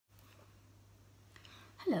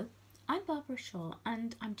Hello, I'm Barbara Shaw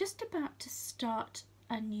and I'm just about to start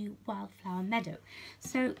a new Wildflower Meadow.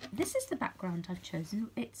 So this is the background I've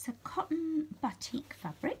chosen. It's a cotton batik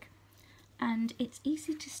fabric and it's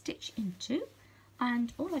easy to stitch into,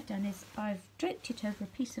 and all I've done is I've draped it over a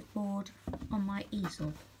piece of board on my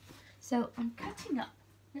easel. So I'm cutting up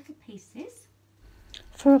little pieces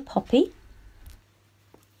for a poppy.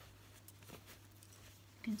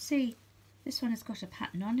 You can see this one has got a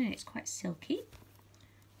pattern on and it's quite silky.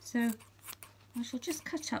 So I shall just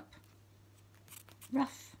cut up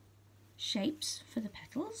rough shapes for the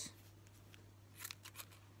petals.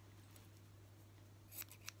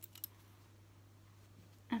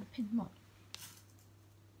 And pin them on.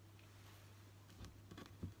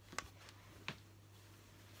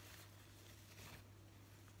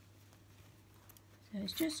 So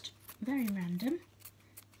it's just very random,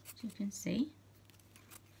 as you can see.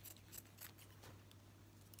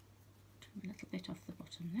 Trim a little bit off the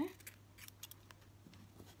bottom there.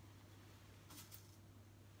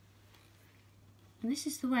 And this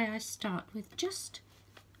is the way I start, with just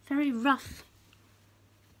very rough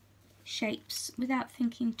shapes without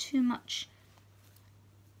thinking too much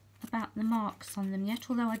about the marks on them yet,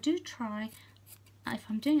 although I do try, if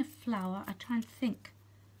I'm doing a flower, I try and think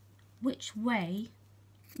which way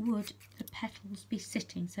would the petals be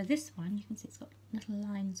sitting. So this one, you can see it's got little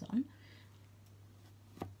lines on,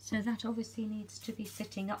 so that obviously needs to be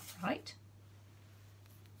sitting upright,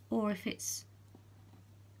 or if it's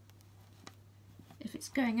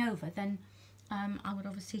going over, then I would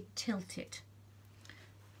obviously tilt it.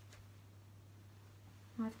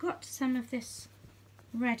 I've got some of this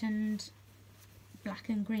red and black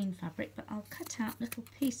and green fabric, but I'll cut out little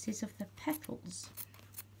pieces of the petals.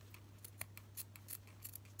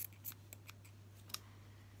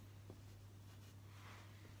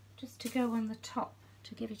 Just to go on the top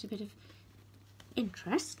to give it a bit of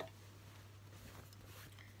interest.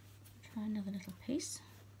 Try another little piece.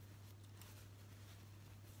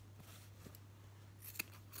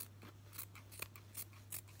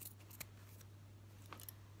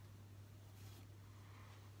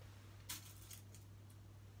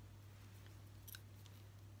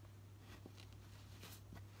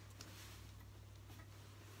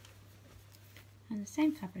 And the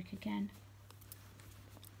same fabric again.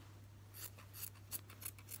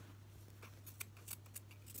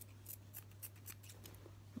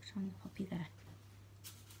 Put on the poppy there.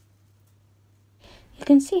 You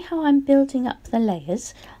can see how I'm building up the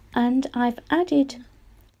layers, and I've added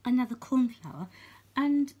another cornflower,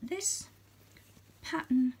 and this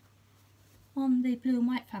pattern on the blue and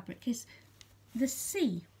white fabric is the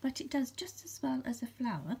C, but it does just as well as a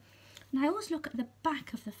flower. And I always look at the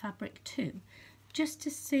back of the fabric too, just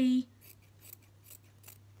to see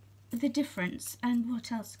the difference and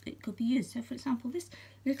what else it could be used. So for example, this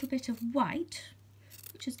little bit of white,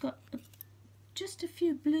 which has got just a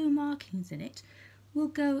few blue markings in it, will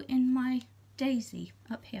go in my daisy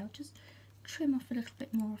up here. I'll just trim off a little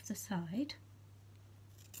bit more of the side.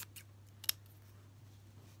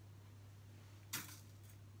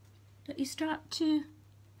 But you start to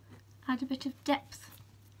add a bit of depth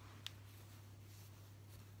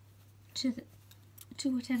to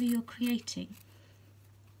whatever you're creating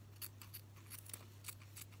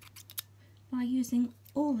by using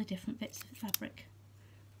all the different bits of fabric.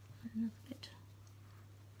 Another bit.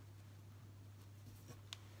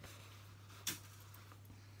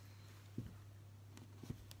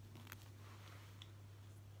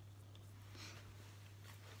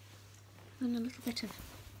 And a little bit of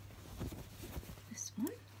this one.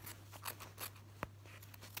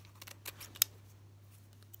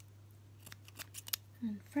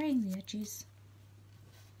 And fraying the edges,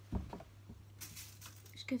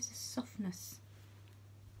 which gives a softness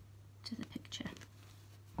to the picture.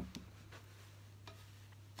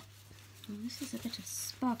 And this is a bit of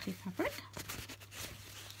sparkly fabric.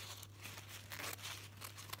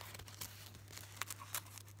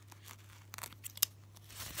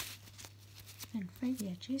 Then fray the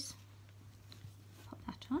edges, pop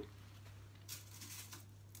that on.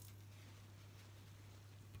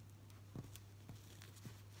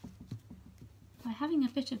 By having a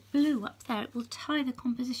bit of blue up there, it will tie the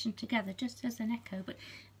composition together just as an echo, but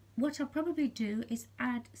what I'll probably do is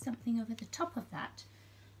add something over the top of that,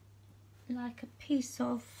 like a piece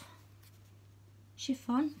of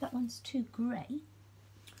chiffon. That one's too grey.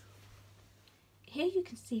 Here you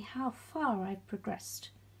can see how far I've progressed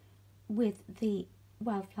with the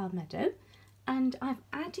Wildflower Meadow, and I've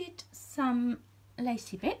added some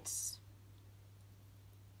lacy bits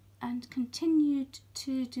and continued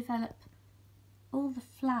to develop all the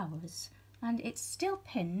flowers and it's still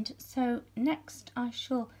pinned, so next I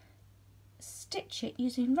shall stitch it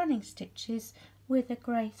using running stitches with a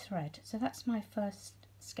grey thread. So that's my first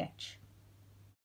sketch.